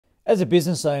as a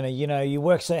business owner, you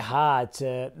work so hard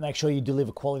to make sure you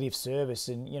deliver quality of service,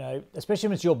 and especially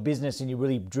when it's your business and you're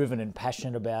really driven and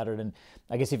passionate about it. And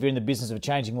I guess if you're in the business of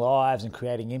changing lives and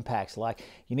creating impacts, like,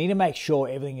 you need to make sure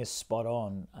everything is spot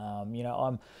on.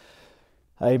 I'm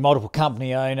a multiple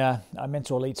company owner. I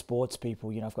mentor elite sports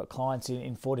people. I've got clients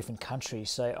in 4 different countries,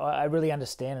 so I really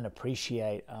understand and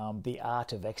appreciate the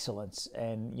art of excellence,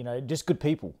 and just good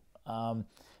people.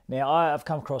 Now, I've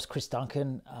come across Chris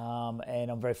Duncan,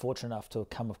 and I'm very fortunate enough to have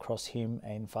come across him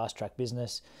in Fast Track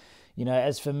Business.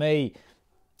 As for me,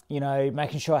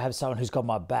 making sure I have someone who's got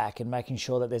my back and making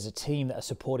sure that there's a team that are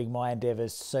supporting my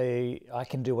endeavors so I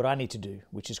can do what I need to do,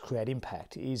 which is create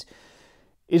impact, is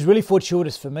really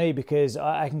fortuitous for me, because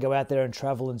I can go out there and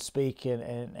travel and speak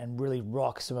and really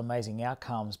rock some amazing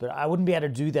outcomes. But I wouldn't be able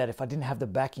to do that if I didn't have the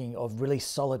backing of really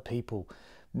solid people.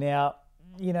 Now,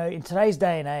 in today's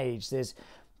day and age,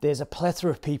 there's a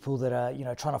plethora of people that are,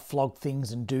 trying to flog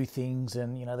things and do things,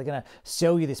 and, they're going to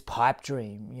sell you this pipe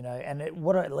dream, and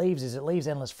what it leaves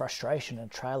endless frustration and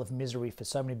a trail of misery for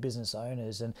so many business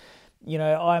owners. And,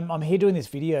 I'm here doing this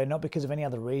video not because of any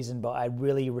other reason, but I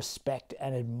really respect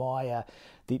and admire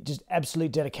the just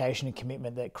absolute dedication and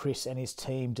commitment that Chris and his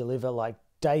team deliver, like,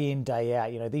 day in, day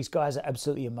out. These guys are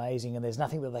absolutely amazing, and there's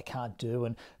nothing that they can't do.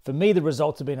 And for me, the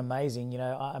results have been amazing.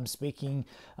 I'm speaking,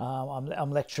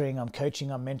 I'm lecturing, I'm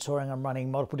coaching, I'm mentoring, I'm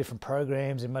running multiple different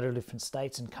programs in multiple different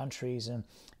states and countries. And,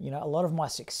 a lot of my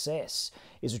success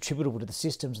is attributable to the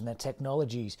systems and the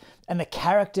technologies and the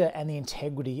character and the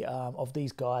integrity of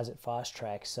these guys at Fast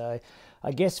Track. So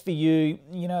I guess for you,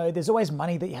 there's always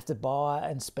money that you have to buy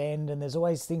and spend, and there's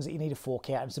always things that you need to fork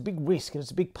out. And it's a big risk and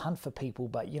it's a big punt for people.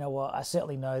 But you know what? I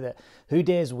certainly know that who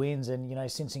dares wins.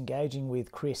 And, since engaging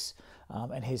with Chris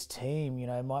and his team,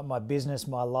 my business,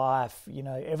 my life,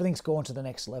 everything's gone to the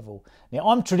next level. Now,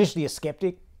 I'm traditionally a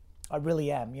skeptic. I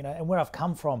really am, and where I've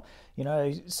come from,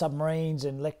 submarines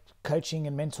and coaching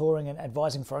and mentoring and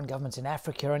advising foreign governments in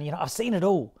Africa. And, I've seen it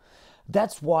all.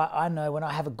 That's why I know when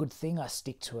I have a good thing, I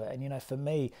stick to it. And, for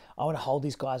me, I want to hold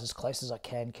these guys as close as I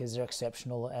can because they're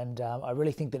exceptional. And I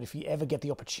really think that if you ever get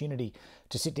the opportunity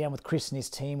to sit down with Chris and his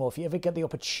team, or if you ever get the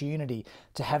opportunity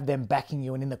to have them backing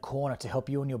you and in the corner to help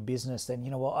you in your business, then, you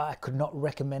know what, I could not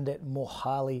recommend it more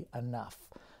highly enough.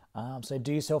 So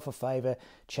do yourself a favor,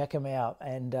 check them out,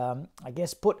 and I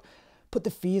guess put the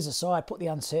fears aside, put the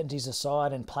uncertainties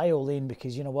aside, and play all in,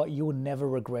 because you know what, you will never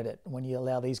regret it when you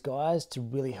allow these guys to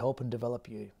really help and develop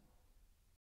you.